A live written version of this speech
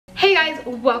guys,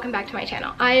 welcome back to my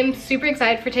channel. I am super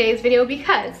excited for today's video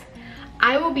because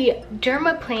I will be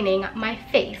dermaplaning my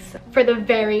face for the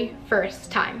very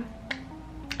first time.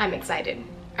 I'm excited.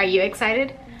 Are you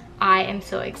excited? I am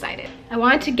so excited. I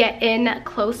wanted to get in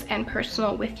close and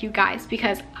personal with you guys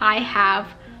because I have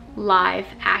live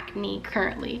acne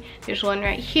currently. There's one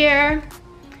right here,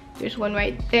 there's one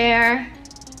right there,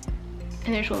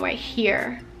 and there's one right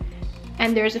here.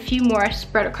 And there's a few more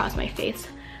spread across my face,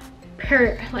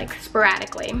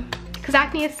 sporadically, because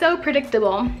acne is so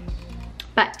predictable.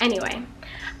 But anyway,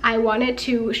 I wanted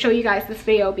to show you guys this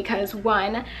video because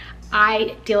one,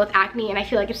 I deal with acne and I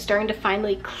feel like it's starting to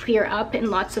finally clear up in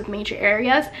lots of major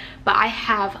areas, but I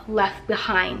have left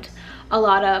behind a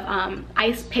lot of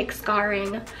ice pick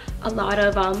scarring, a lot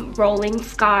of rolling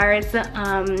scars,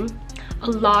 a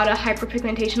lot of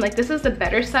hyperpigmentation. Like, this is the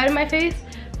better side of my face,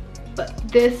 but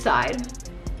this side,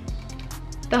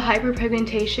 the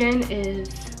hyperpigmentation is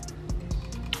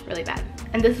really bad.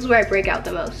 And this is where I break out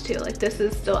the most too. Like, this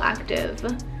is still active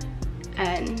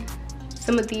and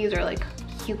some of these are like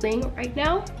healing right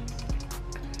now.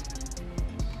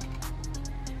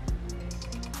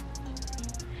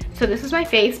 So this is my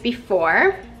face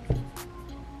before.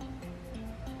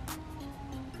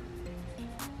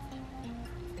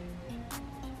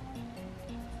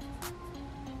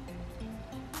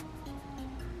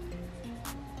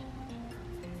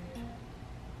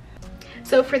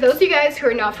 So for those of you guys who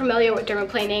are not familiar with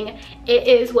dermaplaning, it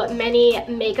is what many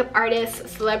makeup artists,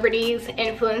 celebrities,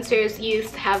 influencers use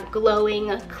to have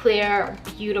glowing, clear,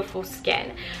 beautiful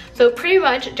skin. So pretty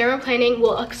much dermaplaning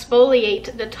will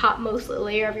exfoliate the topmost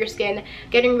layer of your skin,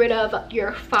 getting rid of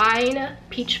your fine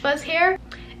peach fuzz hair.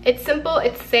 It's simple,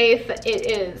 it's safe,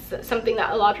 it is something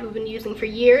that a lot of people have been using for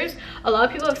years. A lot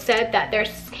of people have said that their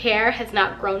hair has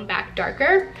not grown back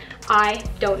darker. I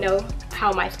don't know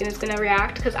how my skin is gonna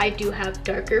react because I do have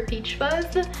darker peach fuzz,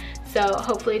 so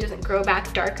hopefully it doesn't grow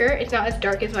back darker. It's not as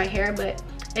dark as my hair, but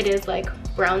it is like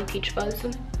brown peach fuzz,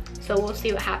 so we'll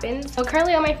see what happens. So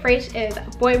currently on my face is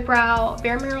Boy Brow,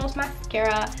 Bare Minerals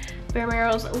mascara, Bare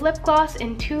Minerals lip gloss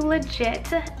in Too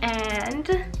Legit,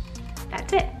 and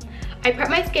that's it. I prep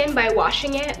my skin by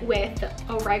washing it with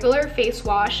a regular face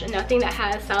wash, nothing that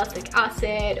has salicylic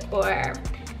acid or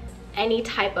any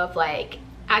type of like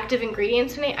active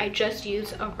ingredients in it. I just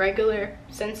use a regular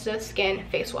sensitive skin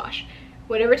face wash.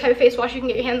 Whatever type of face wash you can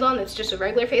get your hands on that's just a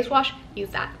regular face wash, use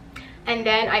that. And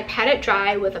then I pat it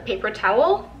dry with a paper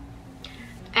towel,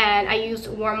 and I use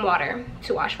warm water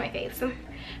to wash my face.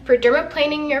 For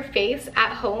dermaplaning your face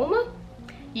at home,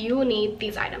 you will need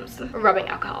these items: rubbing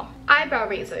alcohol, eyebrow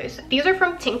razors. These are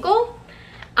from Tinkle.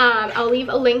 I'll leave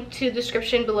a link to the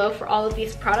description below for all of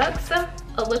these products.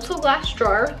 A little glass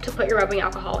drawer to put your rubbing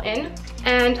alcohol in,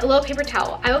 and a little paper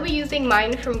towel. I will be using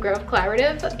mine from Grove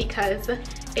Collaborative because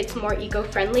it's more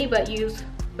eco-friendly, but use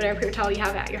whatever paper towel you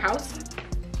have at your house.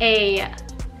 A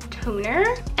toner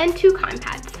and 2 cotton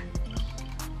pads.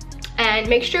 And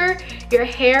make sure your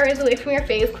hair is away from your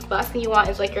face, because the last thing you want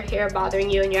is like your hair bothering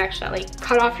you and you accidentally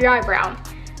cut off your eyebrow.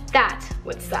 That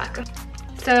would suck.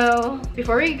 So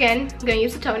before we begin, I'm gonna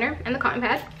use the toner and the cotton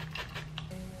pad.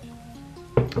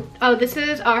 Oh, this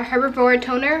is our Herbivore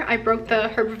toner. I broke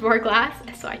the Herbivore glass,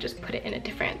 so I just put it in a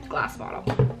different glass bottle.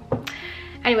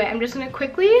 Anyway, I'm just gonna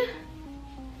quickly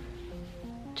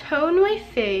tone my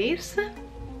face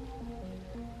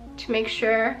to make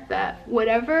sure that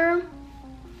whatever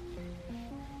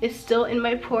is still in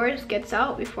my pores gets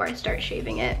out before I start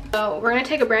shaving it. So we're gonna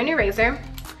take a brand new razor.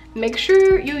 Make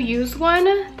sure you use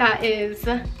one that is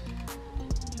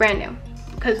brand new,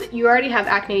 because you already have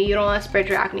acne. You don't want to spread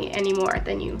your acne any more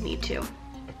than you need to.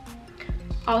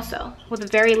 Also, with a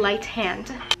very light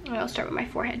hand, I'll start with my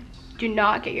forehead. Do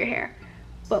not get your hair,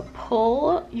 but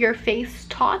pull your face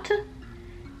taut,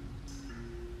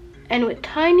 and with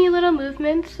tiny little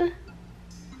movements,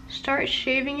 start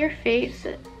shaving your face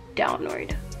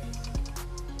downward.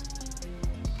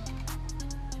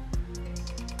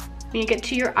 When you get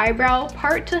to your eyebrow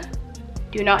part,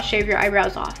 do not shave your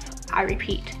eyebrows off. I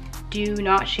repeat, do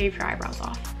not shave your eyebrows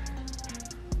off.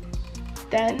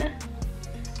 Then,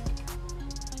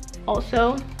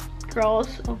 also,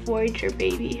 girls, avoid your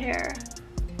baby hair.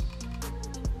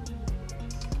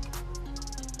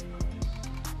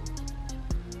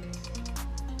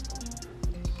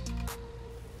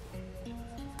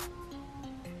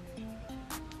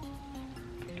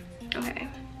 Okay.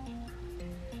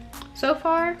 So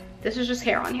far, this is just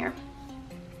hair on here.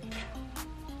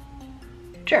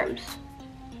 Germs.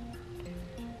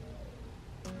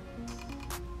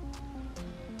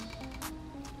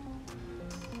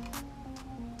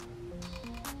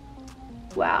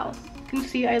 Wow, can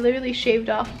see I literally shaved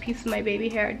off a piece of my baby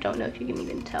hair. I don't know if you can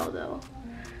even tell though,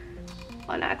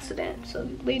 on accident. So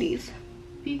ladies,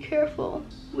 be careful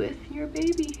with your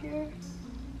baby hair.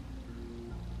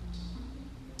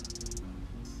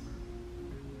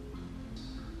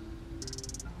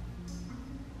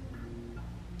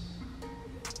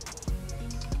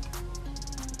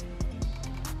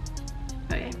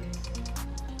 Okay.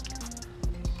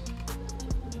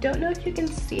 Don't know if you can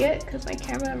see it because my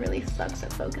camera really sucks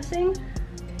at focusing,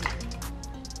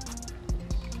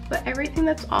 but everything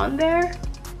that's on there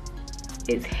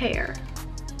is hair.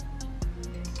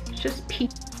 It's just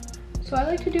peach. So I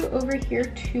like to do over here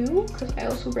too, because I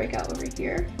also break out over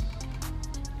here.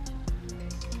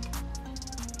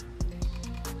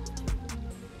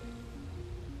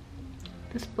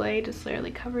 This blade is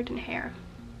literally covered in hair.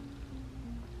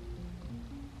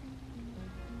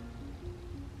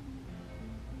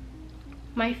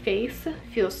 My face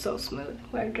feels so smooth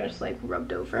when I just like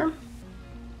rubbed over.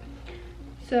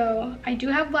 So I do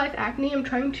have live acne. I'm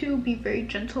trying to be very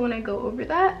gentle when I go over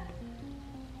that.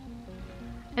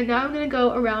 And now I'm gonna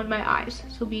go around my eyes.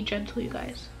 So be gentle, you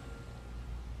guys.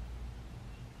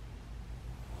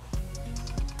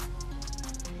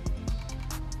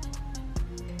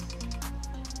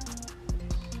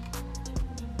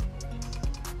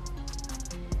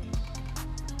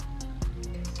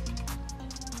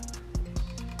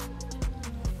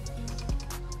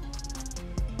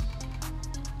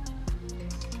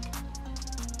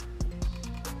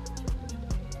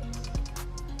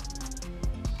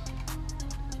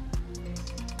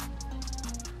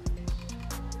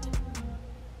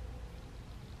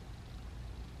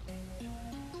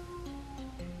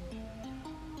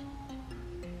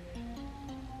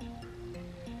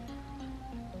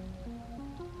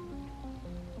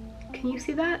 Can you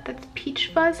see that? That's peach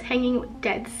fuzz hanging with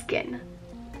dead skin.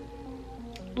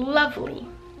 Lovely.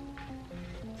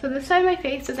 So this side of my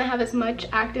face doesn't have as much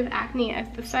active acne as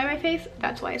this side of my face.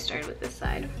 That's why I started with this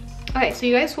side. Okay, so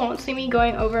you guys won't see me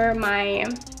going over my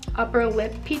upper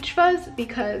lip peach fuzz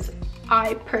because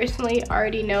I personally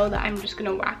already know that I'm just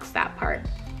gonna wax that part.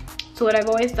 So what I've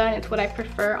always done, it's what I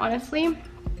prefer, honestly.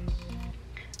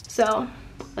 So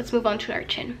let's move on to our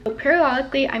chin. So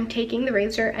periodically, I'm taking the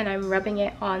razor and I'm rubbing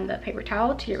it on the paper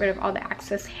towel to get rid of all the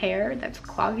excess hair that's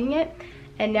clogging it.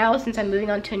 And now, since I'm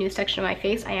moving on to a new section of my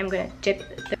face, I am gonna dip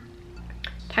the...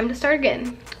 Time to start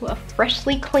again with a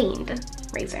freshly cleaned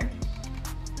razor.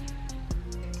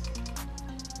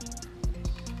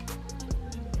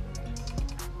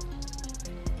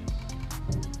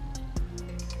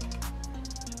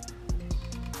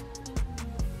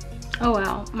 Oh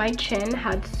wow, my chin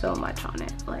had so much on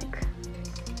it. Like,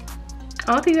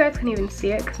 I don't think you guys can even see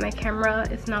it because my camera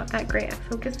is not that great at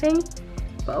focusing,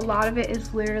 but a lot of it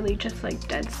is literally just like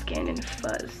dead skin and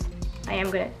fuzz. I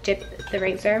am gonna dip the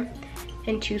razor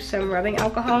into some rubbing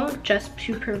alcohol just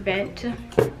to prevent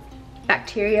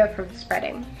bacteria from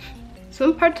spreading.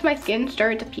 Some parts of my skin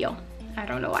started to peel. I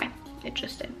don't know why, it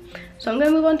just did. So I'm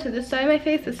gonna move on to this side of my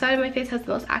face. This side of my face has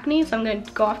the most acne, so I'm gonna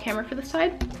go off camera for this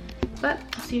side. But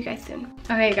I'll see you guys soon.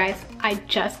 Okay guys, I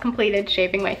just completed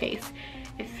shaving my face.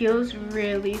 It feels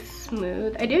really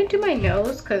smooth. I didn't do my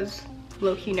nose because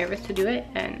low-key nervous to do it,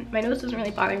 and my nose doesn't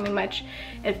really bother me much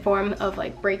in form of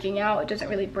like breaking out. It doesn't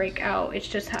really break out. It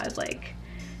just has like,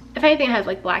 if anything, it has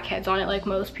like blackheads on it like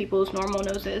most people's normal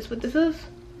noses. But this is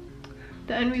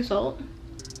the end result.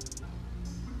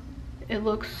 It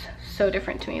looks so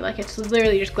different to me. Like, it's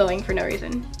literally just glowing for no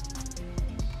reason.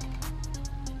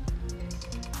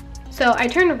 So I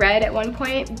turned red at one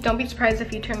point. Don't be surprised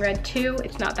if you turn red too.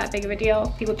 It's not that big of a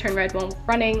deal. People turn red while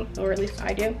running, or at least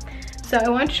I do. So I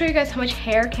want to show you guys how much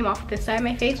hair came off this side of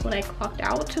my face when I clocked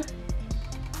out. I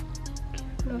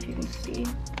don't know if you can see.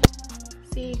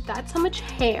 See, that's how much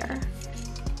hair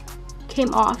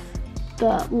came off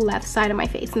the left side of my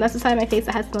face. And that's the side of my face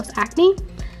that has the most acne.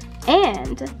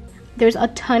 And there's a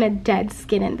ton of dead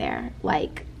skin in there.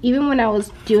 Like, even when I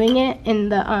was doing it in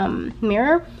the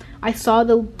mirror, I saw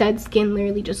the dead skin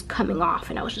literally just coming off,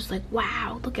 and I was just like,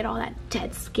 wow, look at all that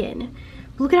dead skin.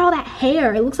 Look at all that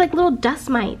hair. It looks like little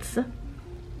dust mites.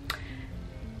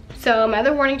 So my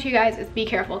other warning to you guys is be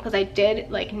careful, because I did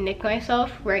like nick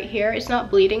myself right here. It's not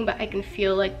bleeding, but I can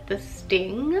feel like the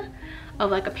sting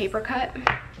of like a paper cut.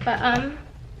 But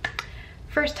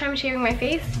first time shaving my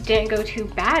face, didn't go too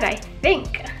bad, I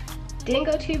think. Didn't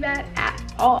go too bad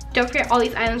at all. Don't forget all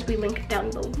these items we link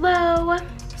down below.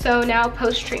 So now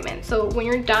post-treatment. So when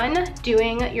you're done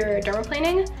doing your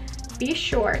dermaplaning, be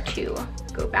sure to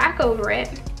go back over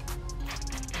it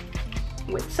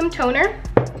with some toner.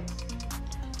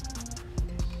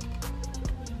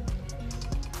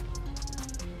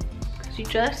 Because you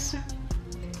just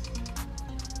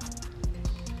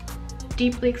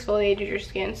deeply exfoliated your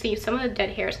skin. See, some of the dead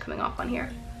hairs coming off on here.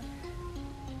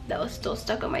 That was still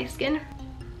stuck on my skin.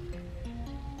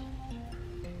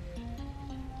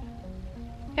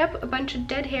 Yep, a bunch of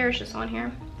dead hairs just on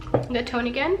here. I'm gonna tone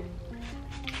again.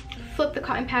 Flip the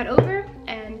cotton pad over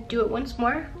and do it once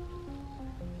more.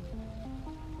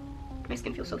 My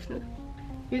skin feels so smooth.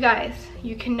 You guys,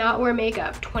 you cannot wear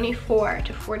makeup 24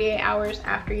 to 48 hours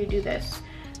after you do this.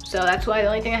 So that's why the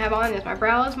only thing I have on is my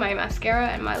brows, my mascara,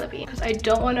 and my lippy. Because I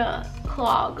don't want to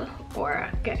clog or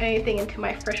get anything into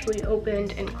my freshly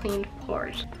opened and cleaned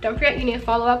pores. Don't forget, you need to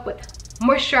follow up with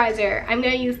moisturizer. I'm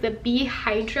going to use the Bee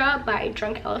Hydra by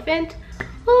Drunk Elephant.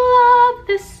 Love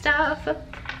this stuff.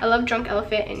 I love Drunk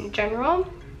Elephant in general.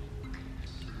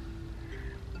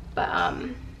 But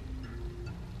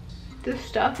this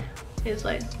stuff is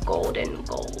like golden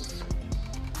goals.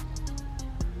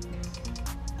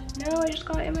 No, I just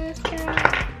got it in my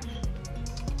mascara.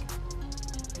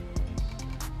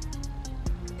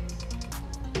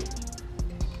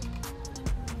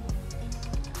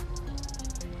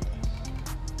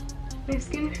 My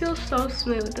skin feels so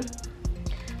smooth.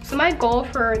 So my goal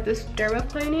for this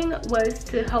dermaplaning was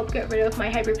to help get rid of my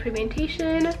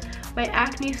hyperpigmentation, my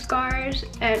acne scars,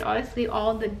 and honestly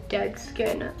all the dead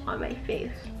skin on my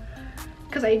face.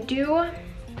 Because I do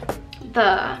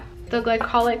the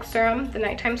glycolic serum, the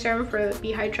nighttime serum for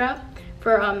Bee Hydra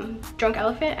for Drunk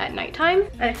Elephant at nighttime,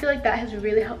 and I feel like that has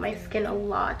really helped my skin a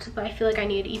lot, but I feel like I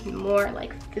need even more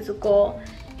like physical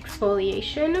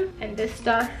exfoliation, and this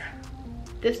stuff,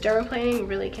 this dermaplaning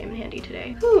really came in handy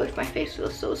today. Ooh, my face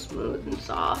feels so smooth and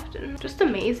soft and just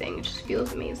amazing. It just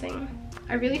feels amazing.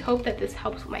 I really hope that this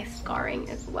helps with my scarring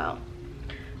as well.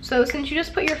 So since you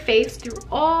just put your face through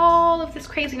all of this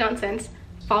crazy nonsense,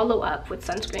 follow up with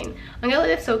sunscreen. I'm gonna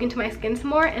let this soak into my skin some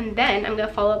more, and then I'm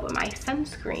gonna follow up with my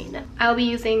sunscreen. I'll be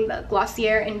using the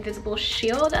Glossier Invisible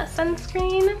Shield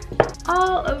sunscreen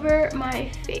all over my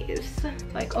face.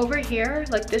 Like over here,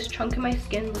 like this chunk of my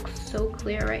skin looks so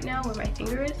clear right now where my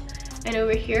finger is. And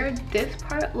over here, this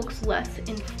part looks less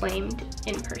inflamed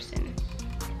in person.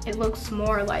 It looks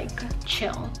more like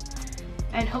chill.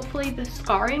 And hopefully the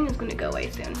scarring is gonna go away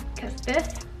soon, because this,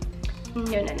 no.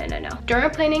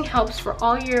 Dermaplaning helps for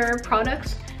all your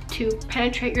products to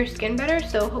penetrate your skin better.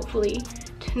 So hopefully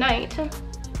tonight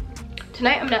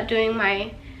I'm not doing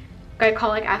my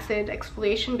glycolic acid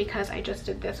exfoliation because I just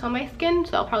did this on my skin.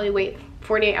 So I'll probably wait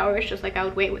 48 hours just like I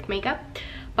would wait with makeup.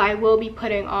 But I will be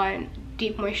putting on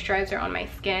deep moisturizer on my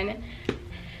skin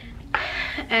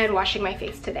and washing my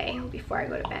face today before I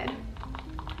go to bed.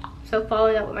 So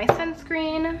following up with my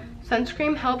sunscreen.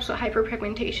 Sunscreen helps with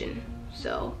hyperpigmentation.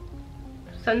 So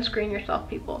sunscreen yourself,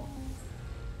 people.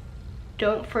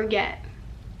 Don't forget,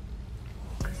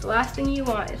 because the last thing you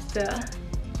want is to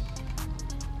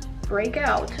break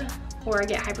out or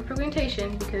get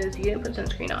hyperpigmentation because you didn't put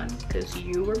sunscreen on because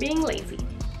you were being lazy.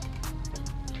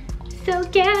 So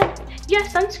get your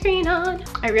sunscreen on.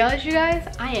 I realize, you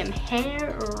guys, I am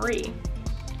hairy.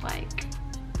 Like,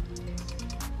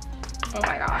 oh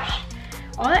my gosh,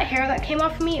 all that hair that came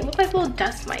off of me, it looked like little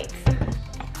dust mites.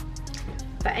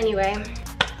 But anyway,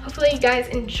 hopefully you guys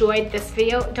enjoyed this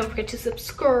video. Don't forget to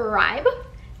subscribe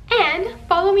and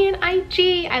follow me on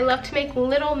IG. I love to make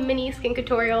little mini skin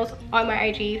tutorials on my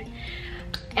IG,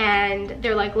 and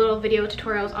they're like little video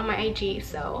tutorials on my IG,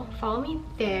 so follow me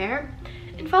there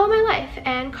and follow my life,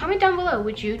 and comment down below,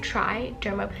 would you try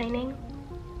dermaplaning?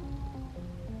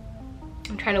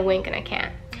 I'm trying to wink and I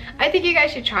can't. I think you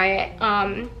guys should try it.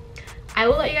 I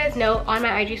will let you guys know on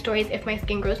my IG stories if my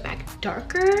skin grows back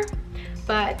darker.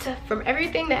 But from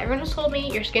everything that everyone has told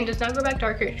me, your skin does not grow back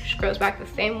darker, it just grows back the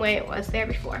same way it was there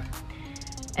before.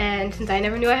 And since I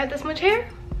never knew I had this much hair,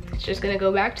 it's just gonna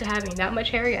go back to having that much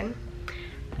hair again.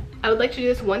 I would like to do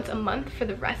this once a month for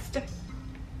the rest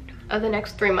of the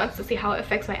next 3 months to see how it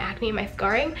affects my acne and my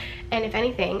scarring. And if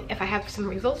anything, if I have some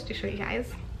results to show you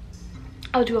guys,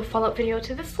 I'll do a follow-up video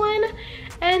to this one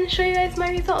and show you guys my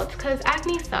results, because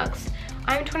acne sucks.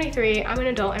 I'm 23, I'm an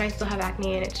adult, and I still have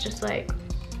acne, and it's just like,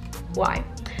 why?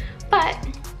 But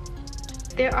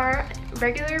there are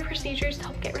regular procedures to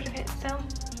help get rid of it, so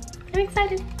I'm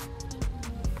excited.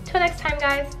 Till next time,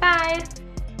 guys, bye.